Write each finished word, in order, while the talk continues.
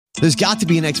There's got to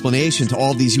be an explanation to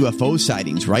all these UFO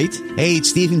sightings, right? Hey,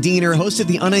 it's Stephen Diener, host of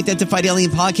the Unidentified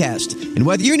Alien Podcast. And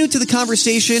whether you're new to the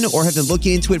conversation or have been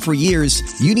looking into it for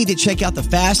years, you need to check out the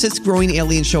fastest growing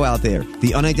alien show out there,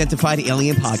 the Unidentified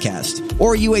Alien Podcast,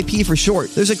 or UAP for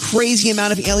short. There's a crazy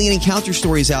amount of alien encounter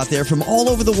stories out there from all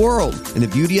over the world. And the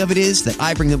beauty of it is that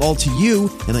I bring them all to you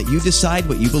and let you decide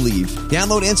what you believe.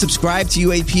 Download and subscribe to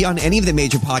UAP on any of the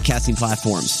major podcasting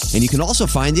platforms. And you can also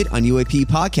find it on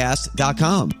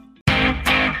UAPpodcast.com.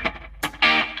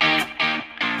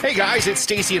 Hey guys, it's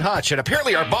Stacy and Hutch, and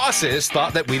apparently our bosses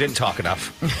thought that we didn't talk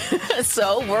enough.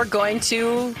 So we're going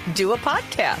to do a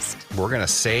podcast. We're going to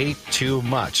say too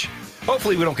much.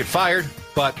 Hopefully we don't get fired,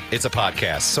 but it's a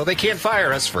podcast, so they can't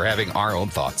fire us for having our own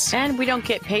thoughts. And we don't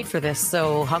get paid for this,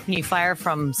 so how can you fire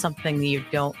from something that you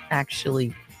don't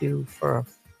actually do for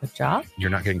a job?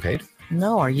 You're not getting paid?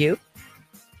 No, are you?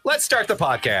 Let's start the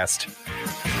podcast.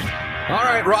 All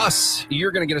right, Ross,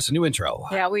 you're going to get us a new intro.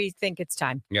 Yeah, we think it's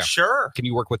time. Yeah. Sure. Can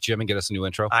you work with Jim and get us a new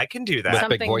intro? I can do that. With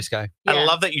Something- Big Voice Guy? Yeah. I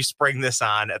love that you spring this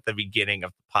on at the beginning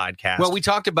of the podcast. Well, we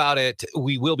talked about it.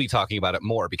 We will be talking about it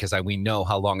more because we know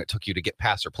how long it took you to get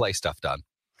pass or play stuff done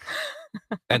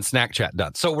and snack chat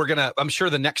done. So I'm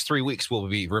sure the next 3 weeks we'll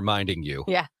be reminding you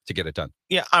to get it done.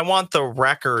 Yeah, I want the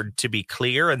record to be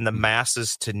clear and the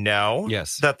masses to know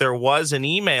that there was an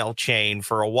email chain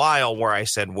for a while where I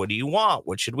said, what do you want?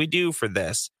 What should we do for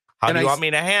this? How do you want me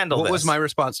to handle this? What was my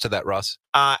response to that, Russ?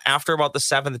 After about the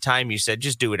seventh time, you said,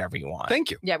 just do whatever you want.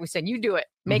 Thank you. Yeah, we said, you do it.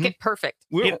 Make it perfect.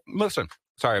 Listen,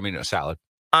 sorry, I mean a salad.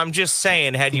 I'm just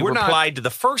saying, had you replied to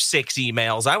the first 6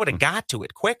 emails, I would have got to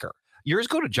it quicker. Yours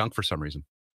go to junk for some reason.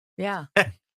 Yeah.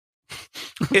 Same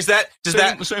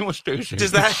with Stacey.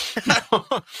 Does that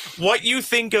what you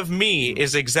think of me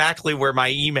is exactly where my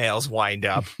emails wind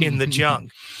up, in the junk.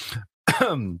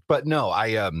 But no,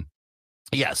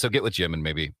 so get with Jim and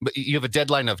maybe. But you have a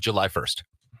deadline of July 1st.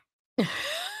 Well,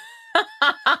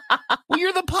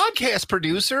 you're the podcast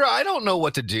producer. I don't know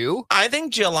what to do. I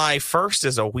think July 1st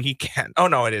is a weekend. Oh,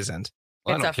 no, it isn't.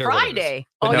 Well, It's a Friday.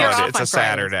 No, you're off it's on a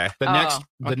Saturday.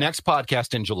 The next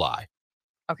podcast in July.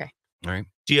 Okay. All right.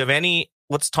 Do you have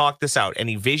let's talk this out.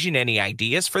 Any vision, any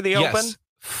ideas for the open?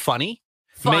 Funny.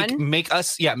 Fun. Make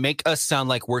us sound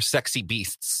like we're sexy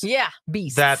beasts. Yeah,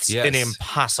 beasts. That's an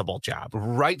impossible job.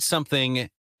 Write something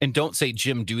and don't say,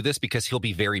 Jim, do this, because he'll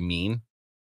be very mean.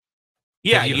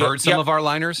 Yeah. Have you heard some of our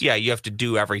liners? Yeah, you have to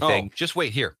do everything. Oh, just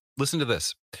wait here. Listen to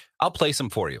this. I'll play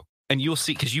some for you. And you'll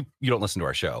see, because you don't listen to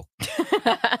our show.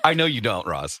 I know you don't,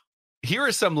 Roz. Here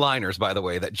are some liners, by the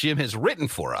way, that Jim has written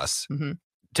for us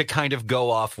to kind of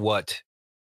go off what...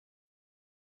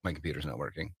 My computer's not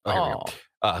working. Oh, here we go.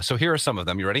 So here are some of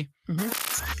them. You ready?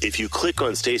 Mm-hmm. If you click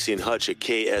on Stacy and Hutch at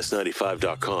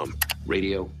ks95.com,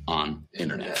 radio on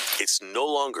internet, it's no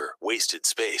longer wasted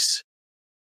space.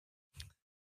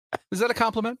 Is that a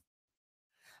compliment?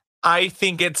 I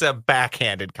think it's a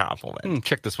backhanded compliment.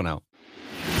 Check this one out.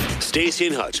 Stacy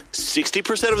and Hutch,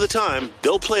 60% of the time,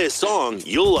 they'll play a song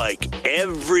you'll like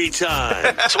every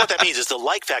time. So what that means is the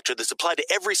like factor that's applied to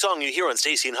every song you hear on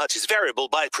Stacy and Hutch is variable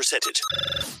by percentage.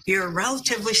 You're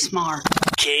relatively smart.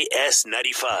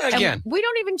 KS95. Again. And we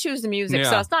don't even choose the music,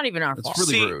 so it's not even our fault.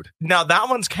 It's really rude. Now, that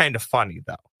one's kind of funny,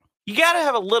 though. You got to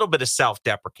have a little bit of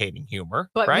self-deprecating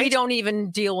humor, But right? we don't even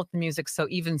deal with the music, so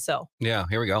even so. Yeah,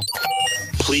 here we go.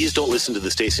 Please don't listen to the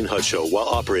Stacy and Hutch show while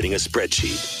operating a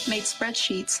spreadsheet. Made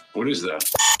spreadsheets. what is that?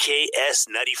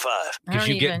 KS95. Because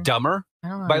you get dumber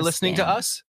by listening to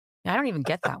us. I don't even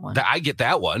get that one. I get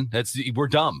that one. We're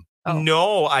dumb. Oh.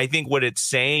 No, I think what it's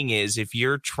saying is if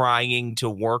you're trying to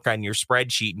work on your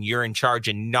spreadsheet and you're in charge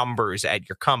of numbers at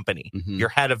your company, you're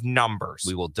head of numbers.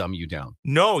 We will dumb you down.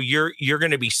 No, you're going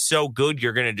to be so good,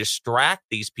 you're going to distract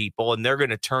these people and they're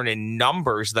going to turn in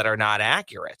numbers that are not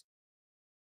accurate.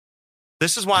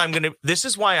 This is why I'm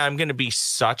going to be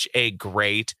such a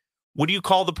great, what do you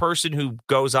call the person who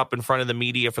goes up in front of the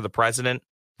media for the president?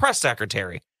 Press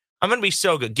secretary. I'm going to be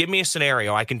so good. Give me a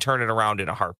scenario. I can turn it around in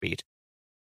a heartbeat.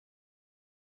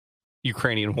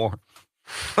 Ukrainian war.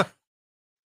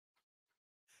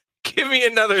 Give me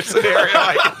another scenario.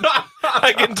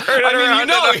 I can turn it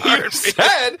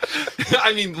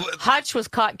around. Hutch was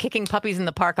caught kicking puppies in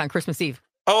the park on Christmas Eve.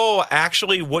 Oh,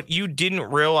 actually, what you didn't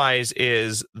realize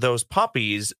is those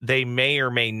puppies, they may or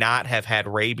may not have had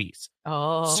rabies.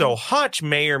 Oh. So Hutch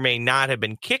may or may not have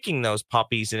been kicking those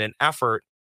puppies in an effort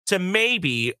to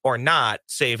maybe or not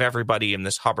save everybody in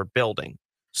this Hubbard building.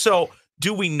 So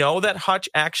do we know that Hutch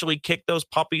actually kicked those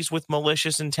puppies with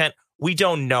malicious intent? We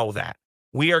don't know that.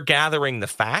 We are gathering the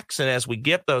facts, and as we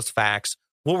get those facts,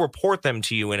 we'll report them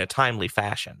to you in a timely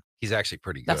fashion. He's actually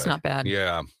pretty good. That's not bad.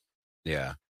 Yeah.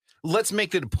 Yeah. Let's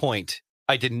make it a point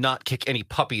I did not kick any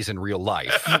puppies in real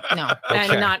life. No, Okay.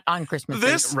 and not on Christmas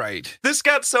This- Eve. Right. This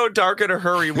got so dark in a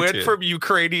hurry. Went did. from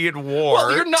Ukrainian war.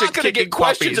 Well, you're not to going to kicking get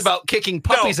questions puppies. about kicking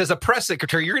puppies as a press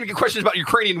secretary. You're going to get questions about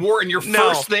Ukrainian war. And your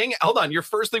first thing, hold on, your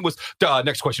first thing was,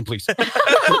 next question, please.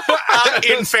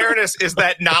 In fairness, is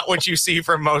that not what you see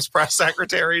from most press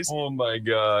secretaries? Oh, my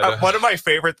God. One of my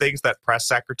favorite things that press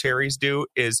secretaries do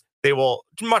is they will,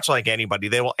 much like anybody,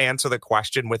 they will answer the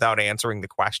question without answering the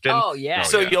question. Oh, yeah.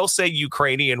 So you'll say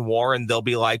Ukrainian war, and they'll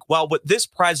be like, well, what this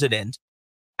president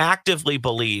actively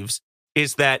believes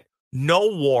is that no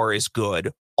war is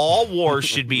good. All wars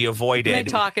should be They avoided.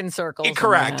 talk in circles.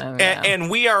 Correct. Yeah. And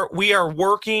we are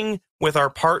working with our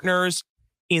partners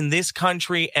in this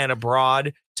country and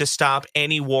abroad to stop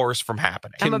any wars from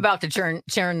happening. I'm about to turn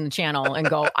the channel and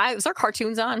go, is there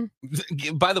cartoons on?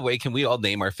 By the way, can we all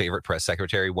name our favorite press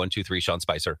secretary? 1, 2, 3, Sean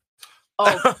Spicer.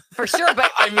 Oh, for sure.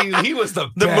 But I mean, he was the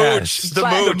mooch. best. The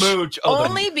But- mooch.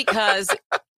 only because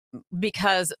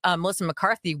Melissa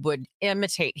McCarthy would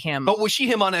imitate him Oh, was she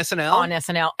him on SNL? on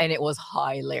SNL, and it was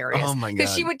hilarious. Oh, my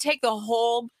Because she God. would take the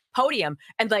whole podium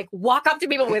and like walk up to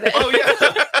people with it. Oh,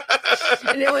 yeah.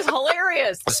 And it was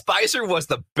hilarious. Spicer was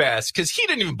the best because he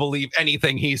didn't even believe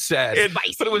anything he said. But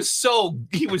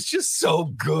he was just so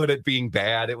good at being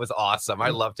bad. It was awesome. I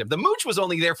loved him. The mooch was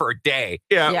only there for a day.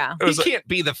 Yeah. It was He can't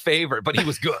be the favorite, but he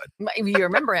was good. You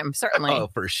remember him, certainly. Oh,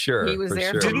 for sure. He was for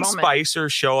there sure. for Didn't moment. Spicer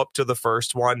show up to the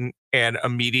first one and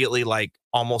immediately like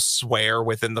almost swear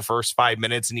within the first 5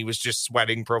 minutes, and he was just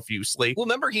sweating profusely? Well,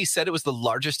 remember he said it was the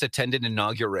largest attended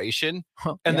inauguration,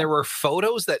 and Yeah. there were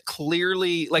photos that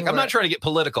clearly, like, I'm not Right. trying to get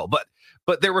political, but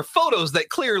there were photos that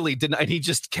clearly didn't, and he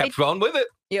just kept going with it.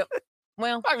 Yep.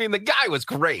 Well, I mean, the guy was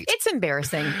great. it's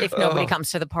embarrassing if nobody Oh.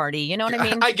 comes to the party. You know what I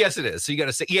mean? I guess it is. So you got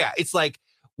to say, yeah, it's like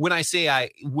when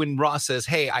when Ross says,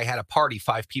 hey, I had a party,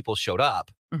 5 people showed up,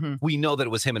 Mhm. we know that it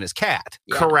was him and his cat.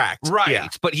 Yeah. Correct. Right. Yeah.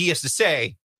 But he has to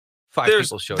say 5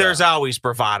 people showed There's up. always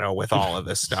bravado with all of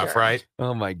this stuff, Sure. right?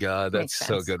 Oh my God. That's Makes so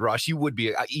sense. good. Ross, you would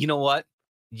be, you know what?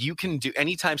 You can do,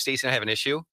 anytime Stacey and I have an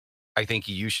issue, I think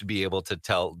you should be able to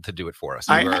do it for us.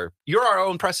 You're our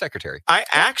own press secretary. I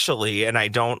actually, and I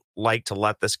don't like to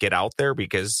let this get out there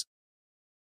because,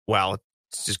 well,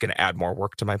 it's just going to add more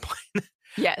work to my plane.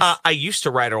 Yes. I used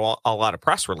to write a lot of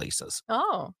press releases.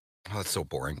 Oh, Oh, that's so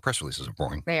boring. Press releases are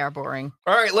boring. they are boring.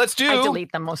 All right, let's do. I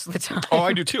delete them most of the time. Oh,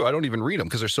 I do too. I don't even read them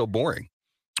because they're so boring.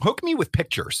 Hook me with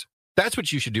pictures. That's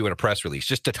what you should do in a press release.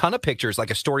 Just a ton of pictures, like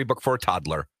a storybook for a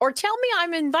toddler. Or tell me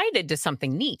I'm invited to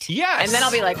something neat. Yes. And then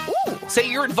I'll be like, ooh, Say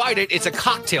you're invited. It's a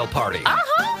cocktail party.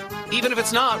 uh-huh, Even if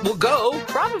it's not, we'll go.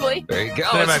 probably. There you go.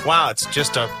 And I'm like, wow, it's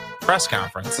just a press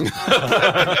conference.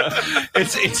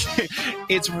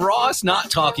 it's Ross not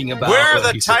talking about Where are what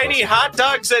the he's tiny supposed hot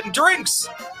dogs and drinks?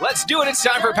 to. Let's do it. It's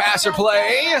time for Pass or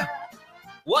Play.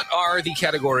 What are the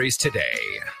categories today?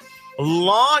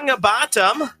 Long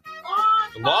bottom,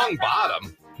 Long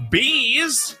bottom.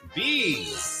 bees.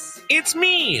 Bees. It's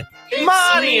me, It's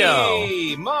Mario.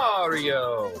 me,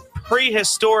 Mario.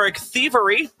 Prehistoric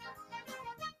thievery.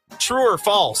 True or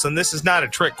false? And this is not a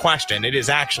trick question. It is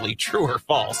actually true or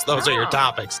false. Those are your Oh.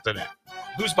 topics today.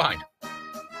 Who's behind?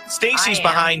 Stacy's I am.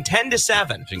 behind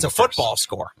 10-7. Jingle It's a first. football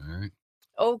score. All right.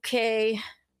 Okay.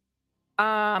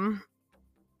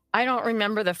 I don't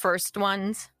remember the first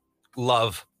ones.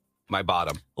 Love my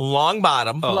bottom. Long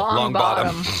bottom, Oh, long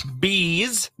bottom.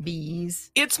 bees.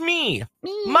 Bees. It's me,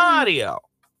 Me. Mario.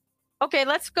 Okay,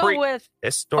 let's go Pre- with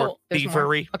Historic there's more.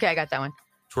 thievery. Okay, I got that one.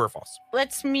 True or false?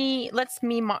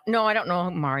 No, I don't know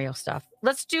Mario stuff.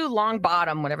 Let's do long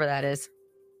bottom, whatever that is.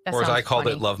 That Or as I sounds called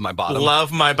funny. it, love my bottom.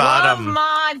 Love my bottom. Love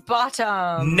my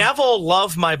bottom. Neville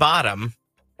Love My Bottom,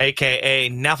 aka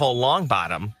Neville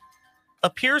Longbottom,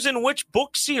 appears in which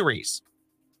book series?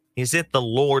 Is it The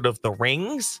Lord of the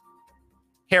Rings,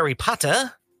 Harry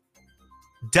Potter,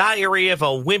 Diary of a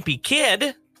Wimpy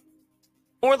Kid,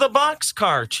 or The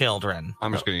Boxcar Children?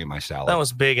 I'm just going to eat my salad. That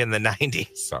was big in the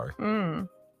 90s. Sorry. Mm.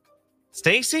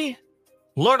 Stacy,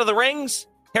 Lord of the Rings,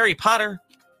 Harry Potter,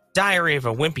 Diary of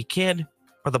a Wimpy Kid,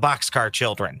 or The Boxcar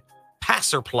Children?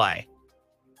 Pass or play?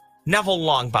 Neville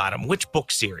Longbottom, which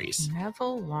book series?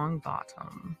 Neville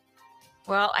Longbottom.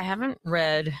 Well, I haven't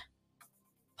read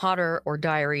Potter or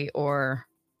Diary or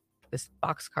this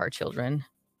Boxcar Children.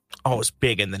 Oh, it was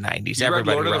big in the 90s. You read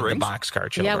Everybody Lord of the read the Rings? Boxcar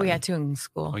Children. Yeah, we had to in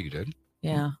school. Oh, you did?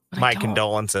 Yeah. but I My don't-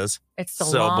 condolences. It's a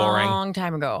so boring. long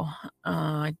time ago.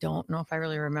 I don't know if I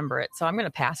really remember it, so I'm going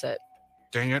to pass it.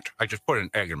 Dang it. I just put an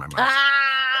egg in my mouth.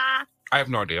 Ah! I have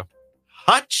no idea.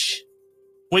 Hutch.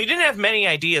 Well, you didn't have many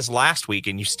ideas last week,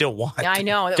 and you still won. Yeah, I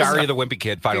know. It was Diary a- of the Wimpy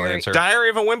Kid, final very- answer. Diary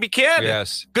of a Wimpy Kid.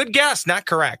 Yes. Good guess. Not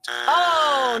correct.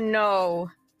 Oh,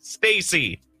 no.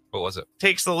 Stacy. What was it?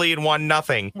 Takes the lead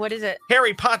 1-0. What is it?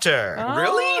 Harry Potter.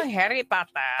 Really? Harry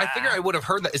Potter. I figure I would have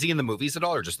heard that. Is he in the movies at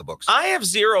all or just the books? I have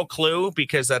zero clue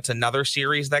because that's another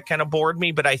series that kind of bored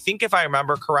me. But I think if I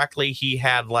remember correctly, he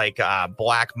had like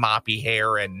black moppy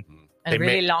hair and a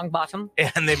really long bottom.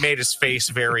 And they made his face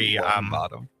very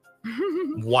bottom.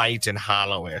 white and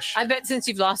hollowish. I bet since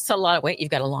you've lost a lot of weight,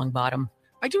 you've got a long bottom.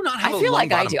 I do not have I a feel long like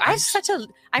bottom. I do. I have such a.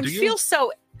 I Do you? feel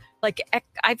so. Like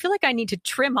I feel like I need to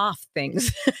trim off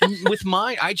things. With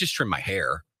mine, I just trim my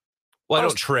hair. Well, I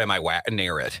don't trim, I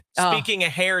nair it. Speaking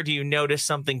of hair, do you notice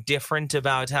something different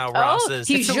about how Ross is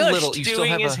he's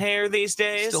doing his hair these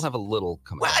days? Still have a little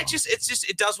coming Well, out.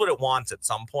 it does what it wants at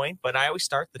some point, but I always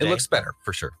start the day. It looks better,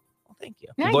 for sure. Well, thank you.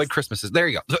 Nice. Lloyd Christmas is, there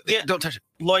you go. Yeah. Don't touch it.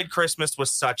 Lloyd Christmas was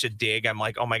such a dig. I'm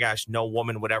like, oh my gosh, no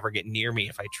woman would ever get near me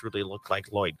if I truly looked like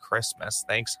Lloyd Christmas.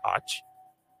 Thanks, Hutch.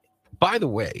 By the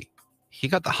way, he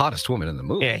got the hottest woman in the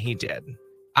movie. Yeah, he did.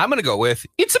 I'm going to go with,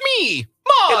 it's me,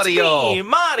 Mario. It's me,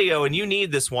 Mario, and you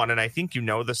need this one, and I think you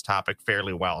know this topic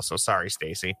fairly well, so sorry,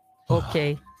 Stacy.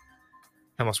 Okay.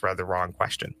 I almost read the wrong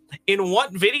question. In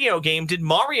what video game did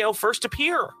Mario first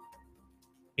appear?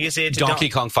 Is it Donkey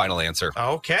Kong final answer.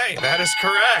 Okay, that is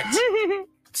correct.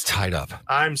 It's tied up.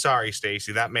 I'm sorry,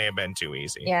 Stacy. That may have been too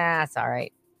easy. Yeah, it's all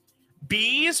right.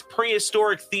 Bees,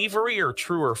 prehistoric thievery, or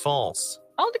true or false?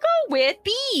 I'll go with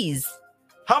bees.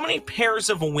 How many pairs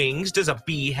of wings does a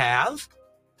bee have?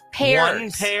 Pairs.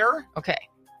 1 pair, Okay.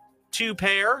 2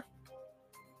 pair,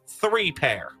 3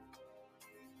 pair.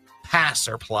 Pass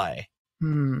or play?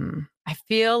 I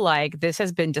feel like this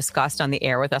has been discussed on the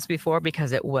air with us before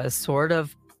because it was sort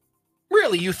of.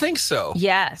 Really? You think so?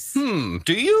 Yes. Do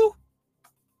you?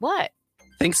 What?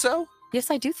 Think so?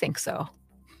 Yes, I do think so.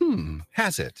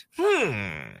 Has it?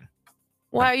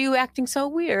 Why are you acting so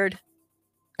weird?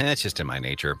 That's just in my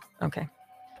nature. Okay.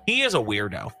 He is a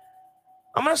weirdo.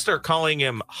 I'm going to start calling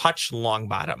him Hutch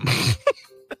Longbottom.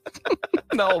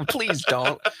 No, please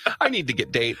don't. I need to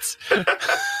get dates. I'm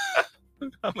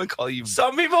going to call you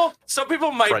Some people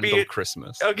might be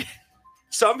Christmas. okay.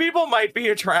 Some people might be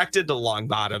attracted to long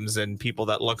bottoms and people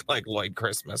that look like Lloyd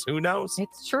Christmas. Who knows?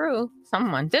 It's true.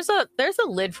 Someone. There's a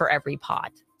lid for every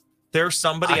pot. There's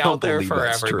somebody I don't out there believe for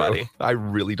that's everybody. True. I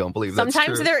really don't believe that's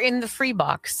Sometimes true. they're in the free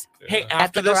box Hey,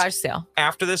 at the garage sale.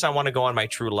 After this, I want to go on my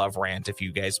true love rant if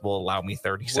you guys will allow me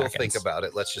 30 We'll seconds. think about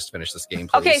it. Let's just finish this game,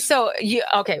 please. Okay, so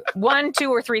 1, 2,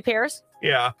 or 3 pairs.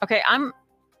 Yeah. Okay, I'm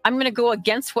gonna go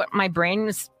against what my brain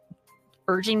is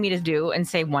urging me to do and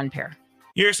say 1 pair.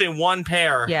 You're saying 1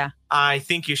 pair. Yeah. I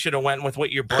think you should have went with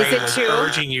what your brain it was 2?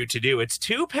 urging you to do. It's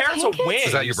 2 pairs of Dang it. wings.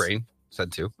 Is that your brain? Said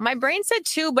 2? My brain said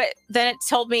 2, but then it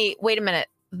told me, wait a minute,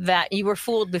 that you were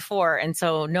fooled before, and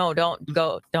so no, don't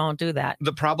do that.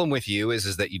 The problem with you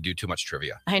is that you do too much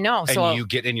trivia. I know. And So you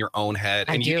get in your own head,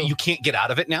 I and do. you can't get out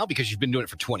of it now because you've been doing it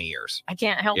for 20 years. I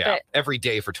can't help Yeah, it. every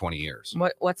day for 20 years.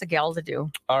 What's a gal to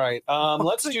do? All right,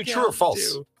 let's do true or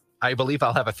false. I believe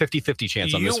I'll have a 50-50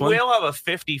 chance on You this one. will have a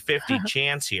 50-50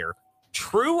 chance here.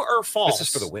 True or false? This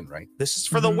is for the win, right? This is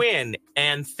for the win.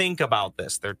 And think about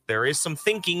this. There is some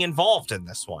thinking involved in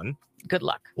this one. Good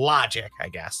luck. Logic, I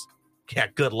guess. Yeah,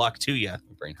 good luck to you, My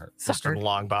brain hurts. Mr.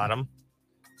 Longbottom.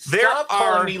 Stop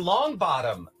calling me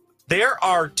Longbottom. There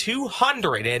are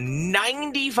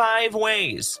 295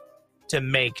 ways to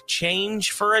make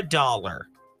change for $1.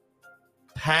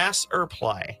 Pass or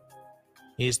play?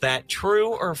 Is that true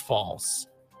or false?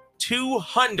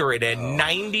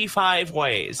 295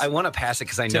 ways. I want to pass it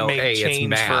because I to know, make hey, it's change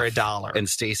math. for $1. And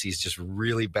Stacy's just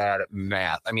really bad at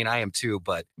math. I mean, I am too,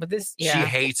 but this, she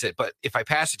hates it. But if I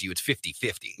pass it to you, it's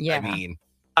 50-50. Yeah. I mean,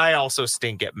 I also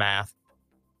stink at math.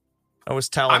 I was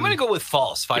telling. I'm going to go with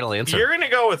false. Final answer. You're going to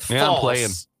go with false. Yeah, I'm playing.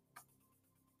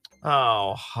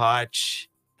 Oh, Hutch.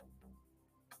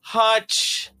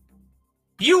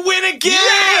 You win again!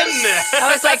 Yes!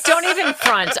 I was like, don't even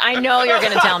front. I know you're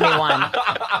going to tell me 1.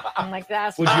 I'm like,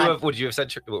 that's fine. Would you have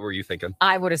said? What were you thinking?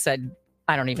 I would have said,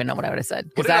 I don't even know what I would have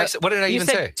said. What did I you even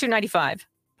said say? 295.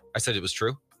 I said it was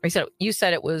true. Or you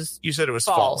said it was. You said it was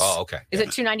false. false. Oh, okay. Is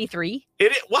it 293?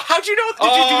 Well, how'd you know? Did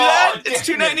you do that? It's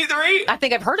 293. I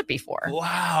think I've heard it before.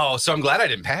 Wow. So I'm glad I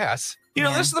didn't pass. You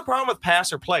know, this is the problem with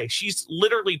pass or play. She's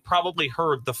literally probably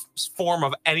heard the form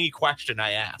of any question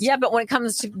I asked. Yeah, but when it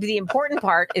comes to the important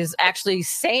part is actually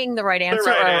saying the right answer,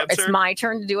 right or it's answer. my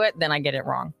turn to do it, then I get it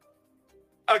wrong.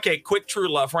 Okay, quick true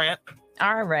love rant.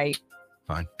 All right.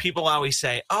 Fine. People always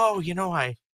say, "Oh, you know,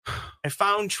 I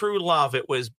found true love. It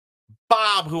was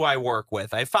Bob who I work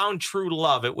with. I found true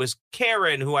love. It was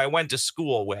Karen who I went to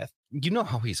school with." You know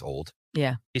how he's old.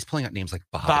 Yeah. He's pulling out names like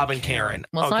Bob and Karen.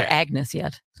 Well, it's Okay. not Agnes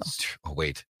yet. So. Oh,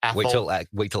 wait. Ethel.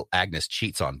 Wait till Agnes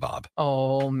cheats on Bob.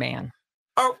 Oh, man.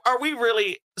 Are we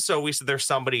really? So we said there's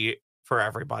somebody for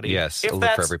everybody. Yes, a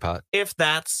look for every pot. If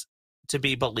that's to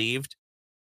be believed,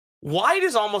 why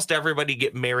does almost everybody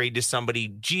get married to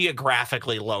somebody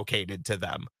geographically located to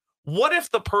them? What if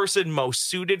the person most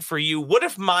suited for you? What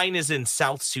if mine is in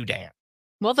South Sudan?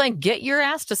 Well, then get your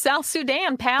ass to South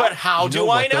Sudan, pal. But how do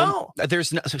I know?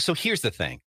 There's no, so here's the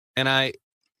thing, and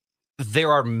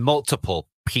there are multiple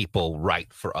people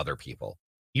right for other people.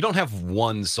 You don't have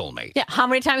one soulmate. Yeah. How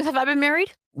many times have I been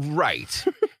married? Right.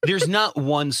 There's not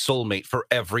one soulmate for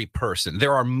every person.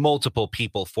 There are multiple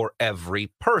people for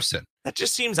every person. That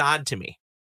just seems odd to me.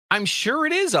 I'm sure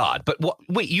it is odd, but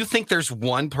wait, you think there's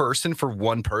one person for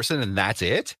one person and that's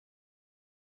it?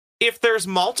 If there's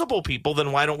multiple people,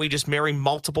 then why don't we just marry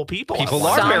multiple people? People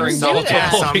are marrying multiple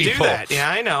people. Some do that. Yeah,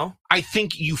 I know. I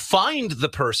think you find the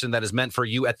person that is meant for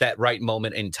you at that right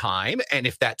moment in time. And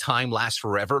if that time lasts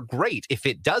forever, great. If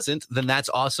it doesn't, then that's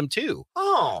awesome too.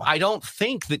 Oh. I don't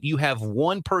think that you have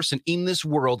one person in this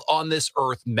world, on this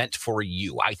earth, meant for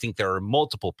you. I think there are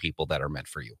multiple people that are meant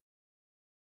for you.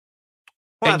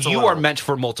 Well, and you are meant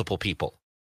for multiple people.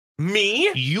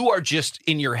 Me? You are just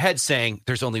in your head saying,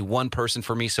 there's only one person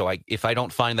for me. So if I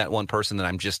don't find that one person, then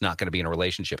I'm just not going to be in a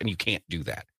relationship. And you can't do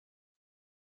that.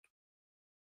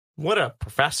 What a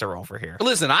professor over here.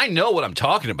 Listen, I know what I'm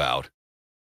talking about.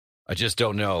 I just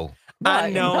don't know.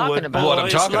 I know what I'm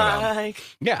talking about.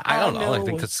 Yeah, I don't know. I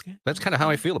think that's kind of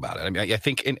how I feel about it. I mean, I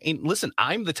think, and listen,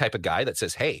 I'm the type of guy that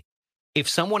says, hey, if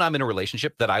someone I'm in a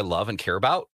relationship that I love and care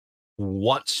about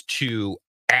wants to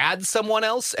add someone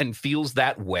else and feels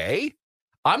that way,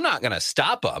 I'm not going to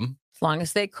stop them. As long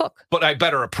as they cook. But I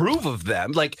better approve of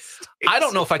them. Like, I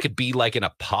don't know if I could be like in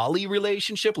a poly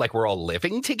relationship, like we're all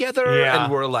living together and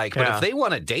we're like, but if they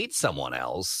want to date someone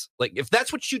else, like if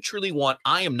that's what you truly want,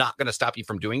 I am not going to stop you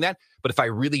from doing that. But if I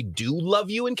really do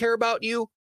love you and care about you,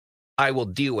 I will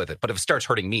deal with it. But if it starts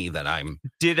hurting me, then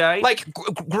like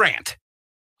Grant.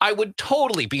 I would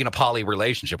totally be in a poly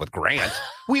relationship with Grant.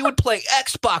 We would play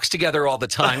Xbox together all the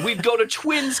time. We'd go to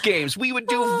Twins games. We would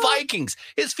do Vikings.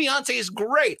 His fiance is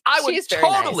great. I would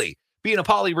totally be in a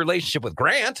poly relationship with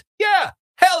Grant. Yeah.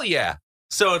 Hell yeah.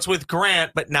 So it's with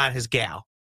Grant, but not his gal.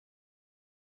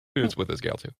 It's with his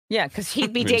gal, too. Yeah, because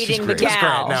he'd be dating the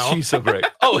gal. No. She's so great.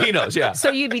 Oh, he knows, yeah. So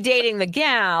you'd be dating the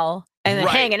gal and then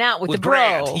hanging out with the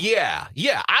bro. Grant.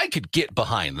 Yeah, I could get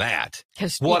behind that.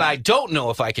 What I don't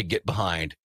know if I could get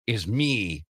behind is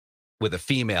me with a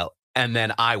female, and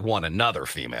then I want another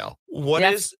female.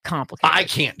 That's complicated. I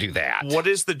can't do that. What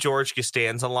is the George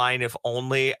Costanza line? If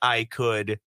only I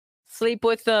could sleep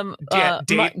with the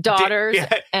daughters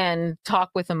and talk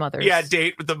with the mothers. Yeah,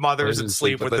 date with the mothers and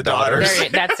sleep with the daughters.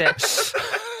 That's it.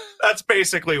 That's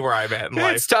basically where I'm at in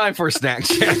life. It's time for a snack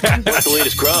chat. What's the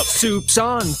latest grub? Soup's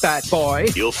on, fat boy.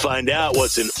 You'll find out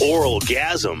what's an oral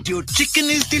gasm. Your chicken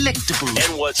is delectable.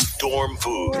 And what's dorm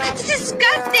food. That's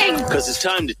disgusting. Because it's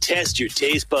time to test your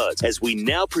taste buds as we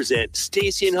now present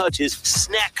Stacey and Hutch's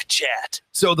Snack Chat.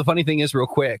 So the funny thing is, real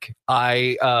quick,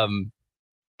 I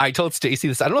told Stacey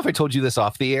this. I don't know if I told you this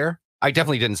off the air. I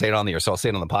definitely didn't say it on the air, so I'll say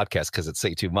it on the podcast because it's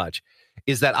say too much.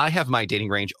 Is that I have my dating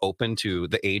range open to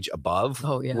the age above,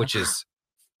 which is,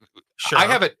 I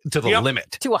have it to the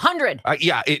limit. To 100.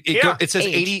 It says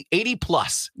 80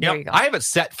 plus. There you go. I have it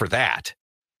set for that.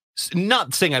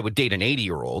 Not saying I would date an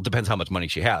 80-year-old. Depends how much money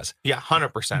she has. Yeah,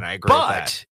 100%. I agree with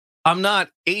that. I'm not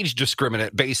age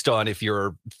discriminate based on if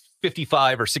you're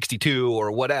 55 or 62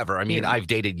 or whatever. I mean, I've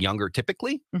dated younger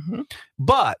typically. Mm-hmm.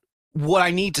 But what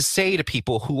I need to say to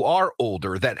people who are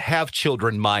older that have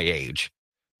children my age,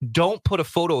 don't put a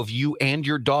photo of you and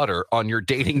your daughter on your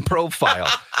dating profile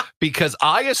because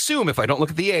I assume if I don't look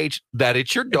at the age that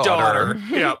it's your daughter.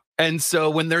 Yep. And so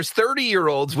when there's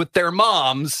 30-year-olds with their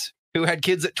moms who had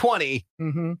kids at 20,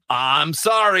 I'm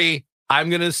sorry. I'm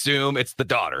going to assume it's the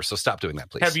daughter. So stop doing that,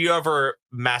 please. Have you ever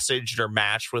messaged or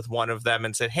matched with one of them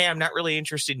and said, hey, I'm not really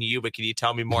interested in you, but can you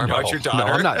tell me more about your daughter? No,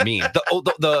 I'm not mean.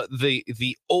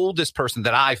 The oldest person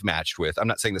that I've matched with, I'm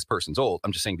not saying this person's old.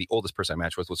 I'm just saying the oldest person I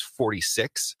matched with was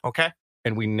 46. Okay.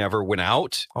 And we never went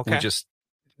out. Okay. We just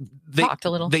talked a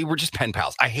little. They were just pen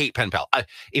pals. I hate pen pals.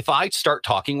 If I start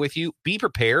talking with you, be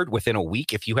prepared within a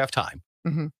week if you have time.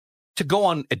 Mm-hmm. To go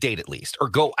on a date at least, or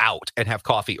go out and have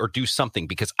coffee or do something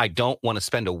because I don't want to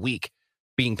spend a week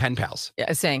being pen pals.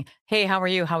 Yeah, saying, hey, how are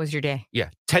you? How was your day? Yeah.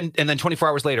 10 and then 24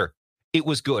 hours later, it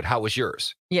was good. How was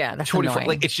yours? Yeah, that's annoying.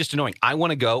 Like, it's just annoying. I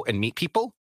want to go and meet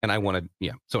people and I want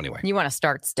to, So anyway. You want to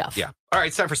start stuff. Yeah. All right.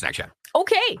 It's time for Snack Chat.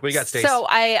 Okay. What do you got, Stace? So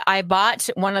I bought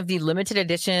one of the limited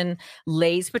edition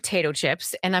Lay's potato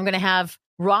chips and I'm going to have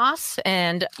Ross,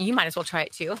 and you might as well try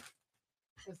it too.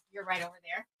 You're right over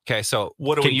there. Okay, so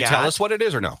what do can we you got? tell us what it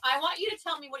is or no? I want you to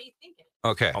tell me what you think it is.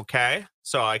 Okay. Okay.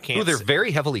 So I can't. Ooh, they're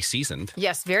very heavily seasoned.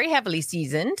 Yes, very heavily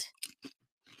seasoned.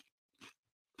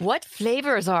 What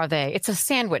flavors are they? It's a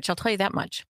sandwich. I'll tell you that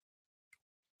much.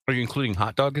 Are you including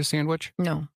hot dog as sandwich?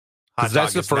 No. Hot 'Cause dog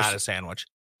that's the is first- not a sandwich.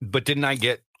 But didn't I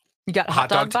get You got hot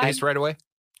dog vibe? taste right away?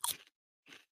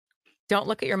 Don't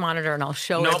look at your monitor and I'll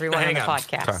show Nope, everyone on hang the on.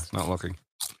 podcast. Okay, not looking.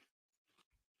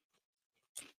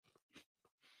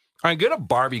 I get a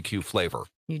barbecue flavor,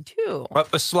 You do.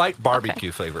 a slight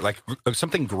barbecue flavor, like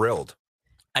something grilled.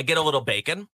 I get a little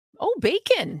bacon. Oh,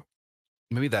 bacon.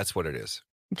 Maybe that's what it is.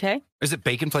 Okay. Is it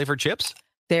bacon flavored chips?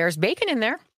 There's bacon in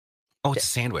there. Oh, it's a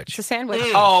sandwich. It's a sandwich.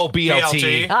 Mm. Oh,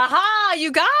 BLT. BLT. Aha,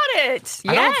 you got it. Yes.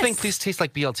 I don't think these taste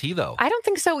like BLT though. I don't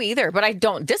think so either, but I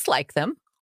don't dislike them.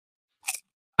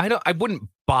 I wouldn't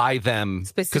buy them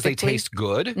because they Specifically? taste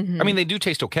good. Mhm. I mean, they do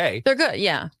taste okay, They're good,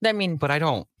 yeah. I mean, but I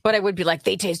don't. but I would be like,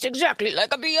 they taste exactly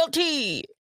like a BLT.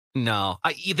 No,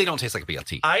 they don't taste like a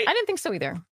BLT. I didn't think so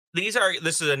either.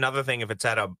 This is another thing. If it's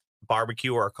at a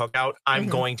barbecue or a cookout, I'm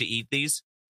Mhm. going to eat these.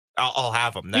 I'll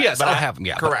have them. Yes, I'll have them.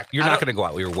 Yeah, but correct. You're I not don't- going to go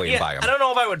out your way Yeah, and buy them. I don't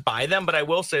know if I would buy them, but I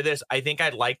will say this. I think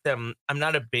I'd like them. I'm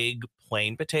not a big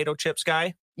plain potato chips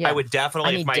guy. Yeah. I would definitely,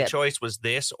 I if need my dip. choice was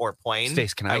this or plain,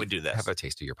 Stace, can I would do this. have a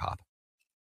taste of your pop?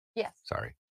 Yes.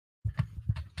 Sorry.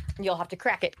 You'll have to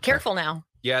crack it. Careful now.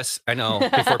 Yes, I know.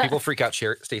 Before people freak out,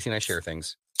 Stacy and I share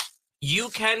things. You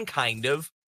can kind of,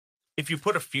 if you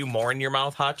put a few more in your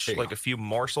mouth, Hutch, There you like go. a few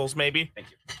morsels maybe. Thank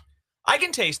you. I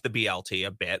can taste the BLT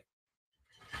a bit.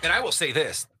 And I will say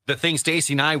this: the thing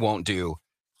Stacy and I won't do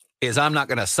is I'm not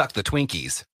going to suck the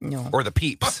Twinkies No. or the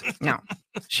Peeps. No.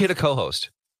 She had a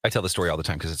co-host. I tell the story all the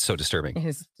time because it's so disturbing. It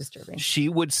is disturbing. She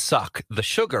would suck the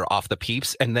sugar off the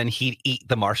Peeps, and then he'd eat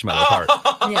the marshmallow part.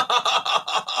 Yeah.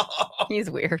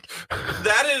 He's weird.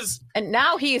 That is And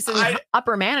now he's in I-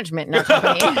 upper management in our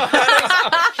company.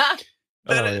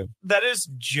 that is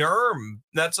germ.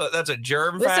 That's a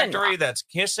germ Listen, factory. That's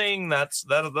kissing. That's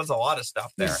a lot of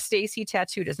stuff The there. Stacy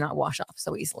tattoo does not wash off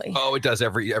so easily. Oh, it does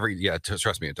every yeah.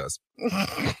 Trust me, it does.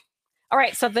 All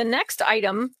right. So the next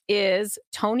item is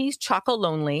Tony's Choco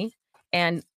Lonely.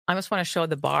 And I just want to show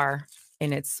the bar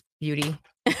in its beauty.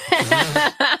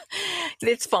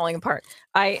 It's falling apart.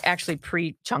 I actually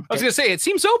pre-chunked I was it. going to say it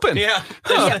seems open. Yeah.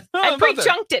 Yeah, I about that?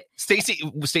 pre-chunked it.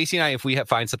 Stacy and I, if we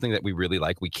find something that we really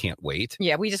like, we can't wait.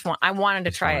 Yeah, I wanted to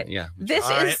Just try want- it. Yeah. This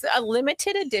All is a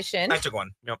limited edition. I took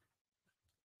one. Yep.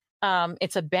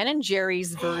 It's a Ben and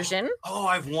Jerry's version. Oh,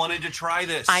 I've wanted to try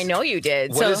this. I know you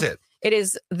did. What is it? It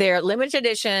is their limited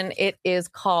edition. It is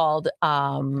called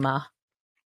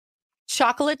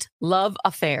Chocolate Love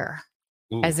Affair,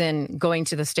 Ooh. as in going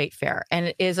to the state fair. And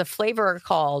it is a flavor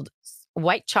called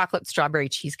white chocolate strawberry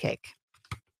cheesecake.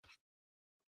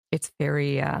 It's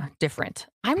very different.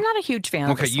 I'm not a huge fan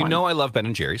of Okay, this you one. know I love Ben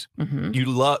and Jerry's. Mm-hmm.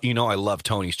 You know I love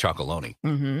Tony's Chocolonely.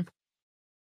 Mm-hmm.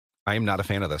 I am not a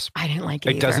fan of this. I didn't like it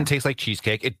It either. doesn't taste like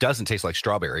cheesecake. It doesn't taste like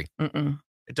strawberry. Mm-mm.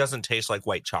 It doesn't taste like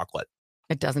white chocolate.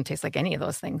 It doesn't taste like any of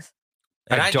those things.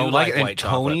 And I do don't like it. And white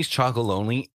chocolate. Tony's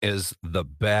Chocolonely is the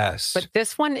best. But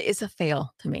this one is a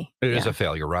fail to me. It is Yeah. a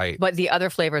failure, right? But the other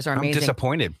flavors are I'm amazing.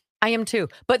 disappointed. I am too.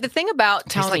 But the thing about It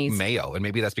tastes Tony's, like mayo, and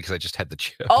maybe that's because I just had the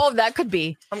chip. oh, that could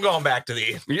be. I'm going back to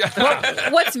the. Yeah.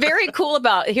 What's very cool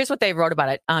about here's what they wrote about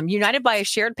it. United by a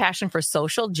shared passion for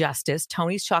social justice,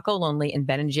 Tony's Choco Lonely and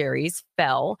Ben and Jerry's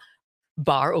fell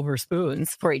bar over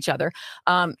spoons for each other.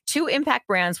 Two impact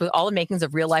brands with all the makings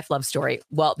of real life love story.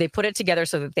 Well, they put it together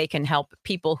so that they can help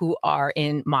people who are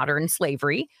in modern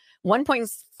slavery.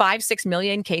 1.56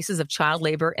 million cases of child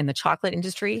labor in the chocolate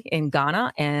industry in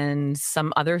Ghana and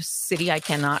some other city I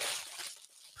cannot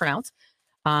pronounce.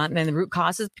 And the root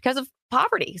cause is because of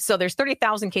poverty. So there's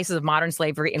 30,000 cases of modern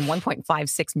slavery and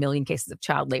 1.56 million cases of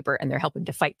child labor, and they're helping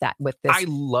to fight that with this I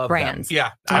love brands. them.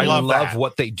 Yeah, I love that.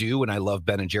 what they do, and I love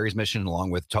Ben and Jerry's mission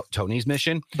along with Tony's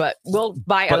mission. But we'll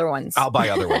buy But other ones. I'll buy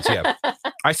other ones. Yeah,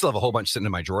 I still have a whole bunch sitting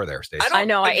in my drawer there, Stacey. I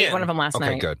know. I ate again, one of them last Okay,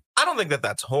 night. good. I don't think that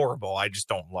that's horrible. I just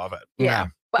don't love it. Yeah.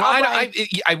 But Well, I'll buy-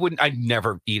 I wouldn't. I'd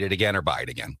never eat it again or buy it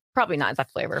again. probably not that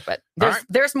flavor, but All there's right.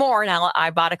 there's more, and I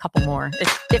bought a couple more.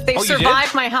 If they Oh, you did?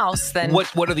 survive my house, then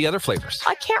What are the other flavors?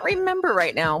 I can't remember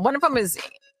right now. One of them is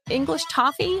English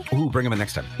toffee, Ooh, bring them in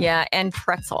next time. yeah, and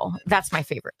pretzel. That's my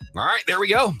favorite. All right, there we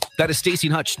go. That is Stacey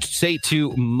and Hutch. Say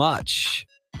too much.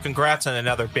 Congrats on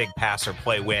another big pass or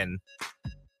play win.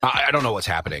 I don't know what's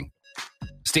happening.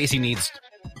 Stacey needs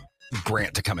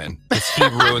Grant to come in. 'Cause he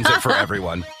ruins it for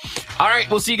everyone. All right,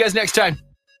 we'll see you guys next time.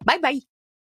 Bye bye.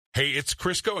 Hey, it's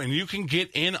Crisco, and you can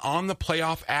get in on the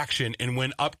playoff action and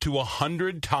win up to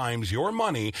 100 times your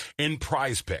money in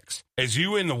Prize Picks. As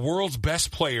you and the world's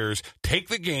best players take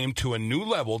the game to a new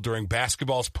level during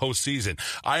basketball's postseason.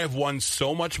 I have won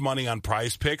so much money on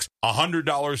Prize Picks,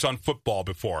 $100 on football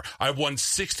before. I've won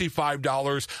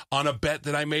 $65 on a bet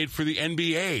that I made for the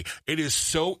NBA. It is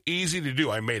so easy to do.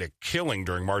 I made a killing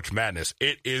during March Madness.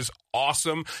 It is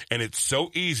awesome, and it's so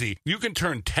easy. You can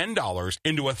turn $10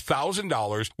 into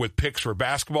 $1,000 with picks for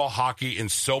basketball, hockey,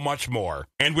 and so much more.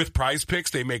 And with Prize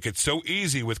Picks, they make it so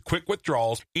easy with quick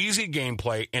withdrawals, easy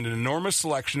gameplay, and an enormous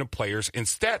selection of players and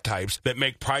stat types that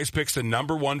make Prize Picks the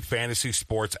 #1 fantasy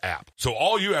sports app. So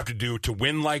all you have to do to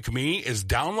win like me is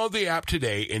download the app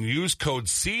today and use code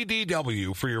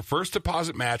CDW for your first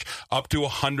deposit match up to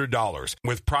 $100.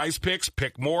 With Prize Picks,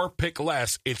 pick more, pick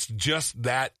less. It's just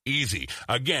that easy.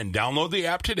 Again, download the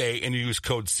app today and use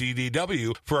code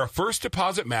CDW for a first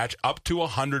deposit match up to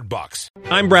 $100.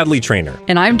 I'm Bradley Trainer.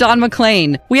 And I'm Don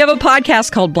McClain. We have a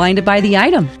podcast called Blinded by the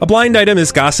Item. A blind item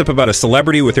is gossip about a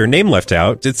celebrity with their name left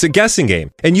out. It's a guessing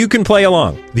game, and you can play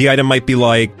along. The item might be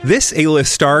like, this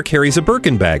A-list star carries a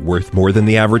Birkin bag worth more than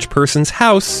the average person's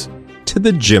house to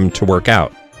the gym to work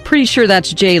out. Pretty sure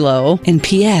that's J-Lo. And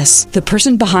P.S. the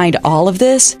person behind all of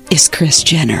this is Kris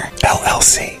Jenner,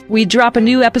 LLC. We drop a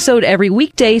new episode every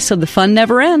weekday so the fun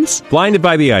never ends. Blinded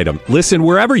by the Item. Listen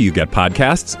wherever you get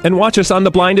podcasts and watch us on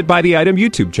the Blinded by the Item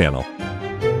YouTube channel.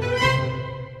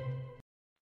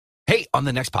 Hey, on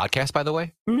the next podcast, by the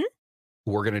way,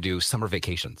 we're going to do summer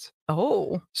vacations.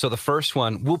 Oh. So the first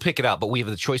one, we'll pick it out, but we have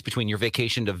the choice between your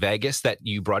vacation to Vegas that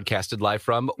you broadcasted live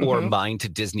from or mine to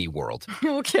Disney World.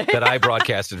 Okay. That I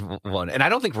broadcasted one. And I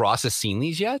don't think Ross has seen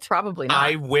these yet. Probably not.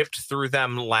 I whipped through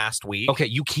them last week. Okay,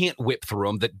 you can't whip through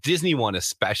them. The Disney one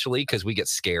especially, because we get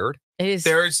scared. It is.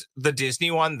 There's the Disney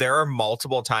one. There are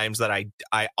multiple times that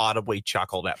I audibly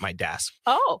chuckled at my desk.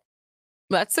 Oh,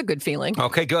 that's a good feeling.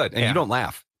 Okay, good. And you don't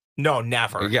laugh. No,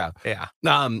 never. Yeah.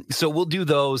 So we'll do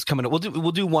those coming up.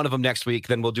 We'll do one of them next week.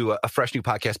 Then we'll do a fresh new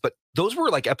podcast. But those were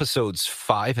like episodes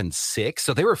 5 and 6,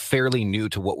 so they were fairly new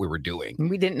to what we were doing.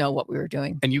 We didn't know what we were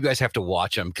doing, and you guys have to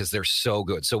watch them because they're so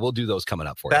good. So we'll do those coming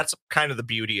up for you. That's kind of the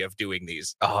beauty of doing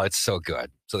these. Oh, it's so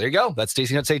good. So there you go. That's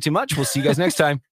Stacey Not Say Too Much. We'll see you guys next time.